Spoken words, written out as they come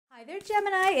Hi there,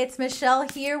 Gemini. It's Michelle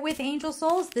here with Angel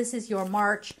Souls. This is your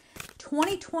March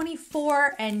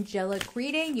 2024 angelic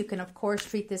reading. You can, of course,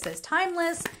 treat this as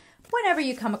timeless. Whenever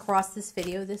you come across this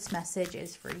video, this message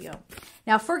is for you.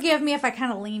 Now, forgive me if I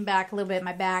kind of lean back a little bit.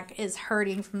 My back is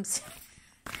hurting from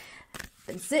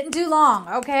been sitting too long,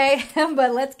 okay?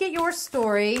 But let's get your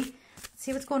story. Let's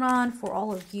see what's going on for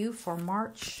all of you for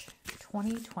March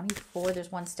 2024.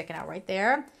 There's one sticking out right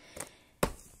there.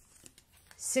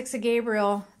 Six of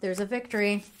Gabriel, there's a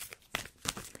victory.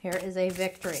 Here is a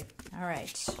victory. All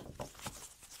right.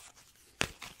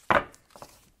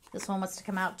 This one wants to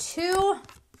come out too.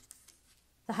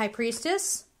 The High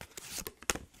Priestess.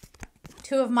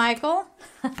 Two of Michael.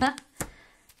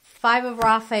 Five of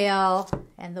Raphael.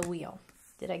 And the Wheel.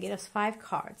 Did I get us 5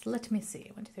 cards? Let me see.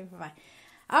 1, 2, 3, 4, 5.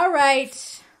 All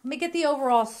right. Let me get the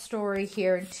overall story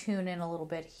here and tune in a little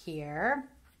bit here.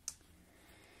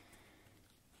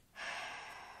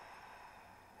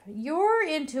 Your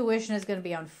intuition is going to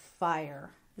be on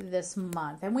fire this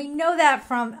month. And we know that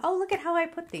from, oh, look at how I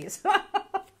put these.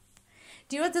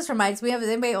 Do you know what this reminds me of? Is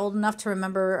anybody old enough to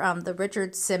remember the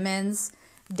Richard Simmons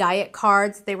diet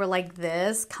cards? They were like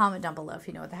this. Comment down below if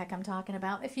you know what the heck I'm talking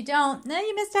about. If you don't, then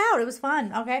you missed out. It was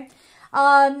fun, okay?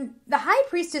 The High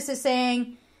Priestess is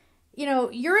saying, you know,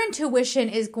 your intuition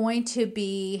is going to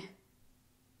be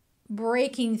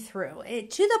breaking through it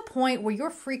to the point where your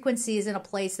frequency is in a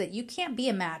place that you can't be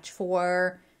a match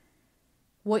for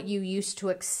what you used to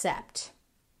accept.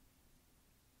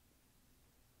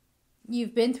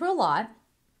 You've been through a lot.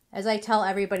 As I tell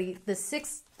everybody, the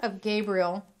 6 of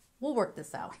Gabriel, we'll work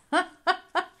this out.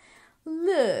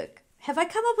 Look, have I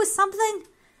come up with something?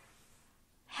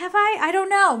 Have I? I don't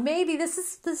know. Maybe this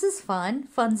is fun.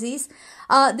 Funsies.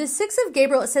 The 6 of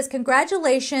Gabriel, it says,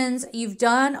 congratulations. You've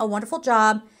done a wonderful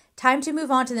job. Time to move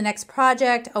on to the next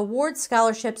project, awards,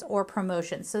 scholarships, or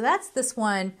promotions. So that's this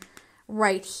one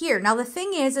right here. Now, the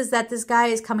thing is that this guy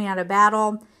is coming out of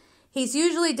battle. He's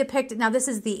usually depicted, now this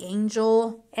is the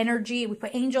angel energy. We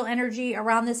put angel energy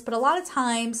around this, but a lot of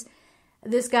times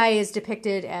this guy is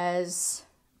depicted as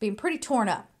being pretty torn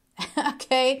up,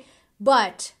 okay?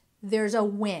 But there's a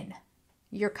win.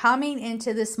 You're coming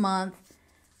into this month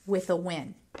with a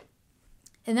win.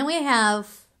 And then we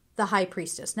have the High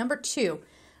Priestess, number 2.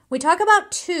 We talk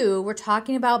about 2, we're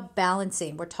talking about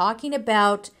balancing. We're talking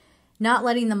about not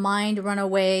letting the mind run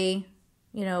away,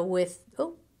 you know, with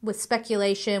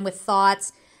speculation, with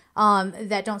thoughts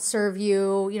that don't serve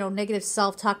you, you know, negative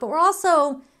self-talk. But we're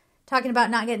also talking about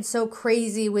not getting so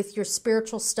crazy with your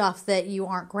spiritual stuff that you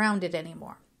aren't grounded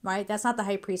anymore, right? That's not the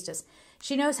High Priestess.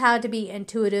 She knows how to be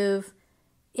intuitive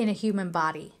in a human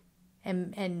body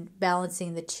and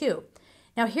balancing the 2.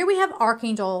 Now, here we have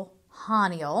Archangel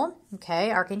Haniel,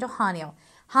 okay, Archangel Haniel.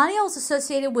 Haniel is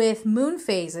associated with moon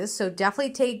phases, so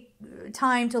definitely take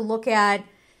time to look at,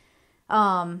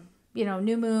 you know,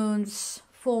 new moons,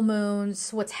 full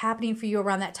moons, what's happening for you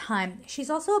around that time. She's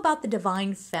also about the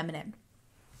divine feminine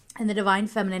and the divine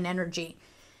feminine energy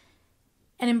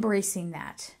and embracing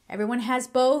that. Everyone has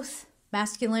both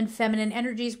masculine, feminine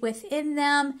energies within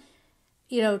them.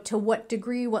 You know, to what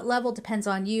degree, what level depends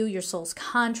on you, your soul's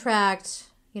contract,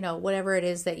 you know, whatever it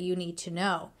is that you need to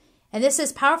know. And this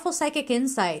is powerful psychic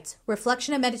insights,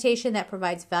 reflection and meditation that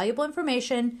provides valuable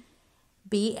information.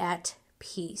 Be at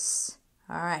peace.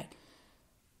 All right.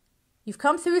 You've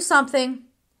come through something.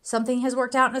 Something has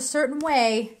worked out in a certain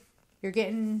way. You're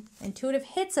getting intuitive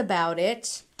hits about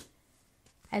it.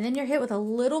 And then you're hit with a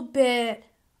little bit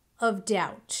of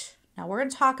doubt. Now, we're going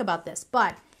to talk about this.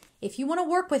 But if you want to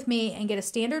work with me and get a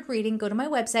standard reading, go to my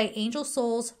website,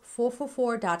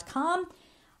 angelsoulsfour44.com.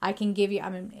 I can give you,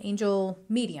 I'm an angel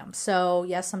medium. So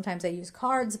yes, sometimes I use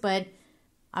cards, but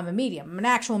I'm a medium. I'm an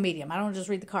actual medium. I don't just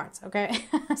read the cards, okay?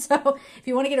 So if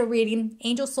you want to get a reading,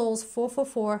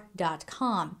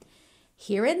 angelsoulsfour44.com.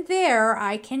 Here and there,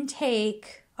 I can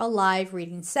take a live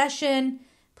reading session.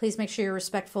 Please make sure you're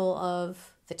respectful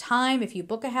of the time. If you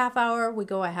book a half hour, we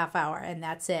go a half hour, and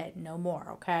that's it. No more,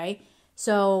 okay?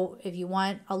 So if you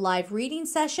want a live reading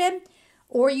session,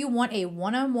 or you want a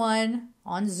one-on-one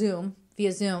on Zoom,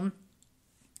 via Zoom,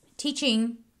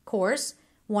 teaching course.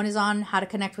 One is on how to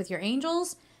connect with your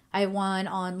angels. I have one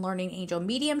on learning angel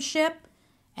mediumship.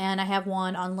 And I have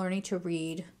one on learning to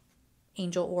read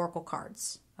angel oracle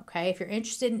cards. Okay, if you're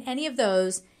interested in any of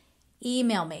those,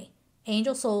 email me,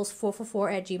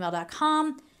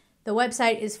 angelsoulsfour44@gmail.com. The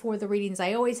website is for the readings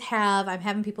I always have. I'm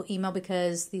having people email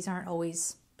because these aren't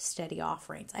always steady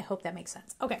offerings. I hope that makes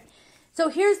sense. Okay, so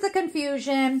here's the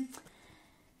confusion.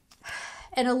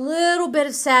 And a little bit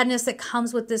of sadness that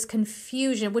comes with this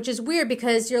confusion, which is weird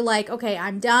because you're like, okay,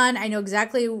 I'm done. I know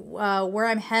exactly where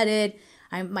I'm headed.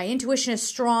 my intuition is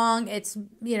strong. It's,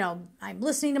 I'm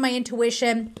listening to my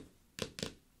intuition.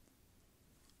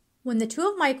 When the Two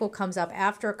of Michael comes up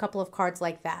after a couple of cards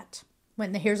like that,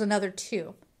 here's another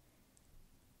two,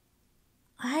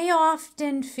 I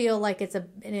often feel like it's an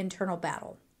internal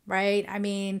battle, right? I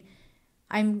mean,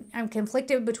 I'm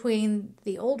conflicted between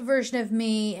the old version of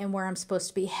me and where I'm supposed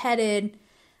to be headed.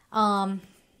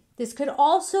 This could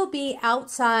also be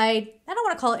outside. I don't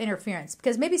want to call it interference,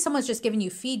 because maybe someone's just giving you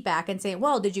feedback and saying,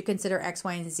 well, did you consider X,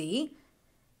 Y, and Z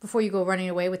before you go running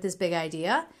away with this big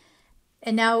idea?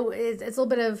 And now it's a little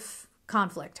bit of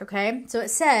conflict, okay? So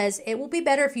it says, it will be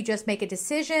better if you just make a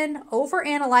decision over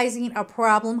analyzing a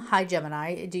problem. Hi,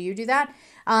 Gemini. Do you do that?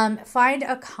 Find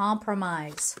a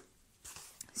compromise.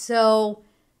 So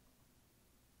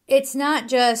it's not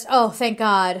just, oh, thank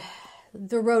God,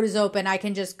 the road is open, I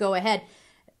can just go ahead.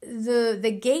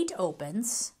 The gate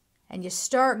opens and you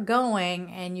start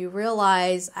going and you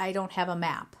realize, I don't have a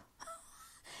map.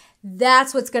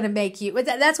 That's what's going to make you,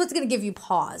 that's what's going to give you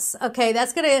pause. Okay,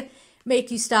 that's going to make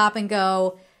you stop and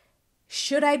go,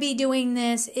 should I be doing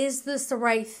this? Is this the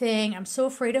right thing? I'm so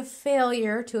afraid of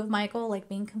failure. Two of Michael, like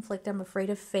being conflicted, I'm afraid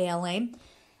of failing.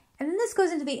 And then this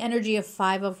goes into the energy of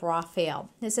Five of Raphael.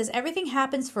 It says, everything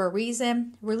happens for a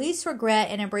reason. Release regret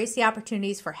and embrace the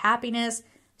opportunities for happiness.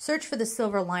 Search for the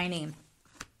silver lining.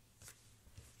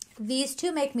 These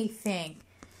two make me think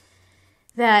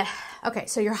that, okay,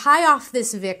 so you're high off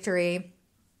this victory.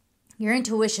 Your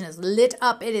intuition is lit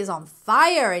up. It is on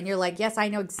fire. And you're like, yes, I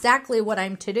know exactly what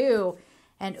I'm to do.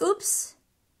 And oops,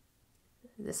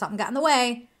 something got in the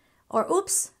way. Or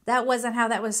oops, that wasn't how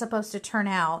that was supposed to turn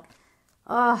out.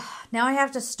 Now I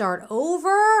have to start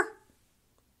over.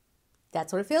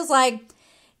 That's what it feels like.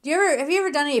 Have you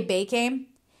ever done any baking?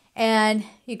 And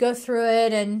you go through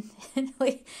it and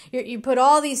you put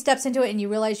all these steps into it and you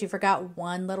realize you forgot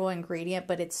one little ingredient,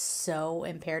 but it's so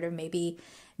imperative. Maybe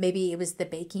it was the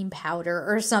baking powder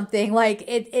or something. Like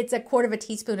it's a quarter of a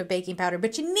teaspoon of baking powder,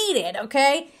 but you need it,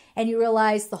 okay? And you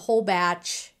realize the whole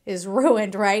batch is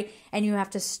ruined, right? And you have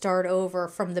to start over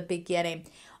from the beginning.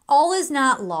 All is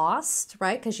not lost,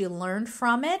 right? Because you learned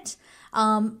from it.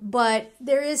 But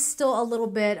there is still a little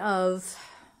bit of,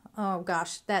 oh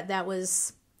gosh, that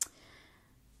was,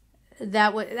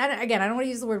 again, I don't want to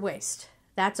use the word waste.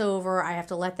 That's over. I have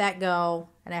to let that go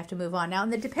and I have to move on. Now in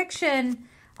the depiction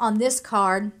on this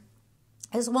card,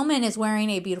 this woman is wearing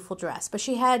a beautiful dress, but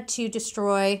she had to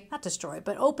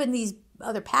but open these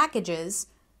other packages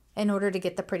in order to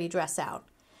get the pretty dress out.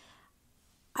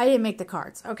 I didn't make the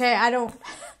cards, okay?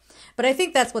 But I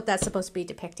think that's what that's supposed to be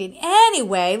depicting.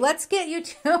 Anyway, let's get you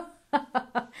to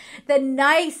the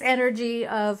nice energy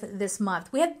of this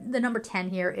month. We have the number 10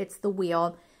 here. It's the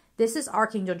wheel. This is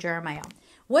Archangel Jeremiah.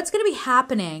 What's going to be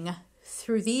happening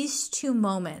through these two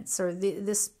moments, or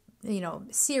this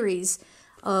series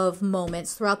of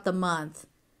moments throughout the month?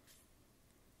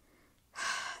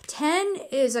 10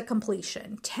 is a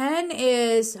completion. 10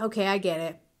 is, okay, I get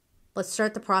it. Let's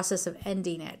start the process of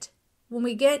ending it. When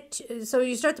we so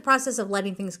you start the process of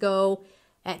letting things go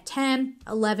at 10.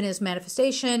 11 is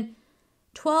manifestation.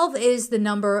 12 is the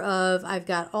number of, I've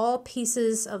got all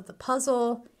pieces of the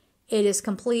puzzle. It is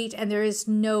complete and there is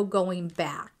no going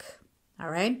back. All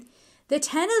right. The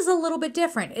 10 is a little bit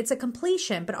different. It's a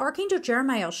completion, but Archangel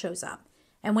Jeremiah shows up.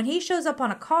 And when he shows up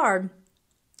on a card,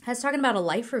 that's talking about a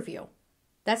life review.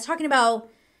 That's talking about,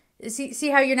 see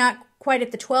how you're not quite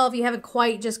at the 12. You haven't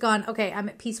quite just gone, okay, I'm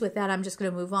at peace with that. I'm just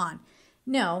going to move on.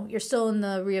 No, you're still in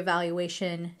the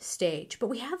reevaluation stage. But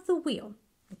we have the wheel,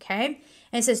 okay?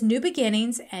 And it says, new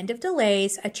beginnings, end of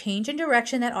delays, a change in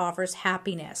direction that offers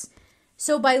happiness.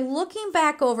 So by looking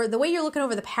back over, the way you're looking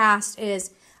over the past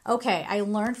is, okay, I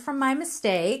learned from my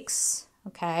mistakes,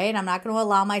 okay? And I'm not going to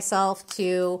allow myself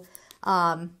to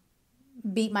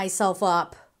beat myself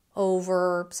up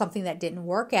over something that didn't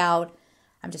work out.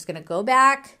 I'm just going to go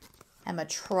back. I'm going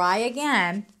to try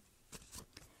again.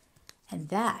 And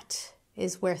that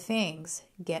is where things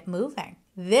get moving.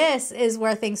 This is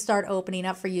where things start opening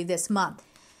up for you this month.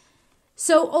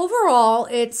 So overall,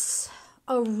 it's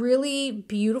a really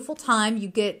beautiful time. You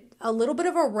get a little bit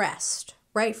of a rest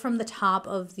right from the top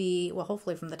of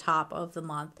hopefully from the top of the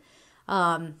month.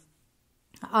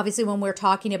 Obviously, when we're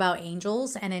talking about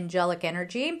angels and angelic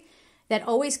energy, that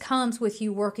always comes with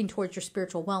you working towards your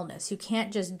spiritual wellness. You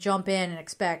can't just jump in and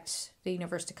expect the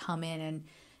universe to come in and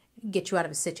get you out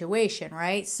of a situation,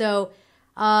 right? So,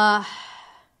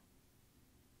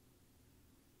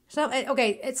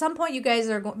 okay, at some point you guys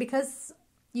are going, because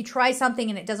you try something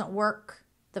and it doesn't work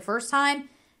the first time,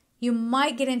 you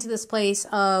might get into this place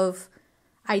of,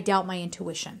 I doubt my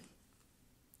intuition.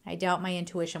 I doubt my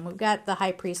intuition. We've got the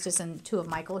High Priestess and Two of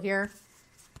Michael here.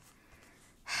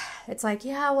 it's like,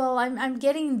 yeah, well, I'm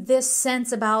getting this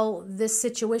sense about this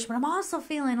situation, but I'm also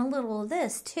feeling a little of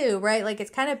this too, right? Like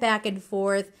it's kind of back and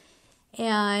forth.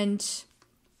 And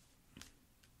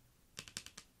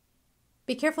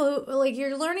be careful, like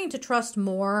you're learning to trust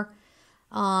more.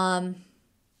 I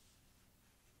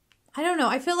don't know.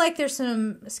 I feel like there's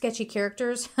some sketchy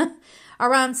characters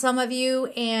around some of you,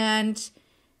 and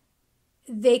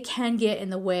they can get in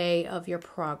the way of your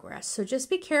progress. So just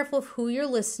be careful of who you're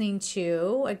listening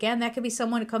to. Again, that could be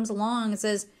someone who comes along and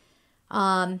says,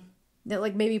 that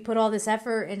like maybe put all this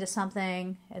effort into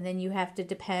something, and then you have to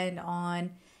depend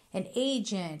on an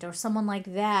agent or someone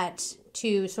like that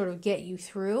to sort of get you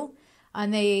through,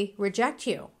 and they reject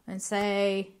you and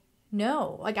say,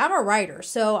 no. Like I'm a writer,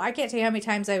 so I can't tell you how many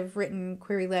times I've written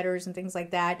query letters and things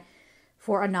like that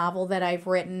for a novel that I've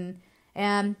written.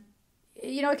 And,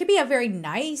 you know, it could be a very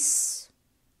nice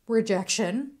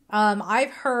rejection.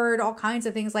 I've heard all kinds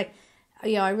of things like,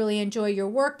 you know, I really enjoy your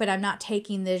work, but I'm not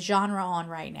taking this genre on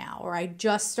right now. Or I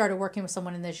just started working with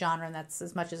someone in this genre and that's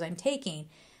as much as I'm taking.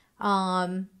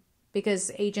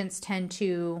 Because agents tend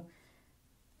to,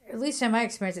 at least in my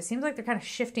experience, it seems like they're kind of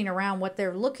shifting around what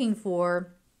they're looking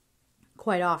for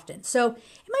quite often. So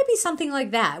it might be something like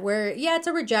that where, yeah, it's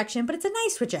a rejection, but it's a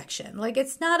nice rejection. Like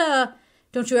it's not a,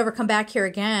 don't you ever come back here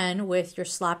again with your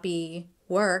sloppy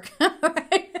work.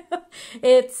 Right?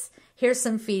 It's, here's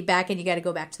some feedback and you got to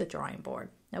go back to the drawing board.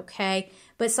 Okay.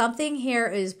 But something here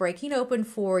is breaking open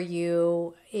for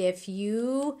you. If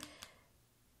you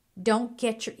don't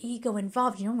get your ego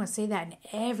involved, you don't want to say that in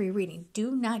every reading.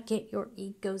 Do not get your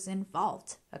egos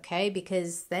involved. Okay.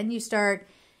 Because then you start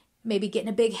maybe getting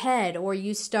a big head, or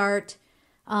you start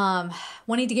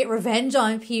wanting to get revenge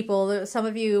on people. Some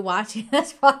of you watching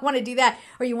this probably want to do that,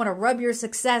 or you want to rub your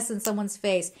success in someone's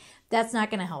face. That's not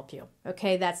going to help you.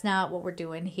 Okay, that's not what we're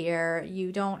doing here.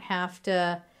 You don't have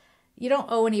to. You don't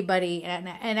owe anybody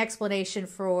an explanation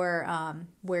for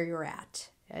where you're at.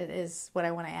 Is what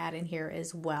I want to add in here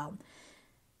as well.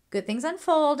 Good things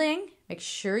unfolding. Make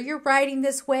sure you're riding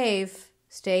this wave.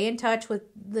 Stay in touch with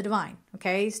the divine,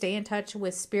 okay? Stay in touch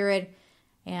with spirit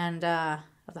and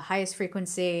of the highest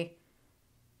frequency.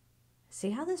 See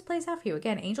how this plays out for you.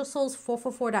 Again,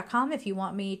 angelsouls444.com if you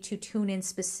want me to tune in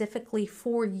specifically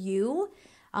for you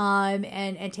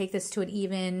and take this to an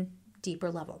even deeper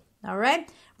level. All right?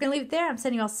 We're going to leave it there. I'm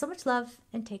sending you all so much love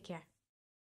and take care.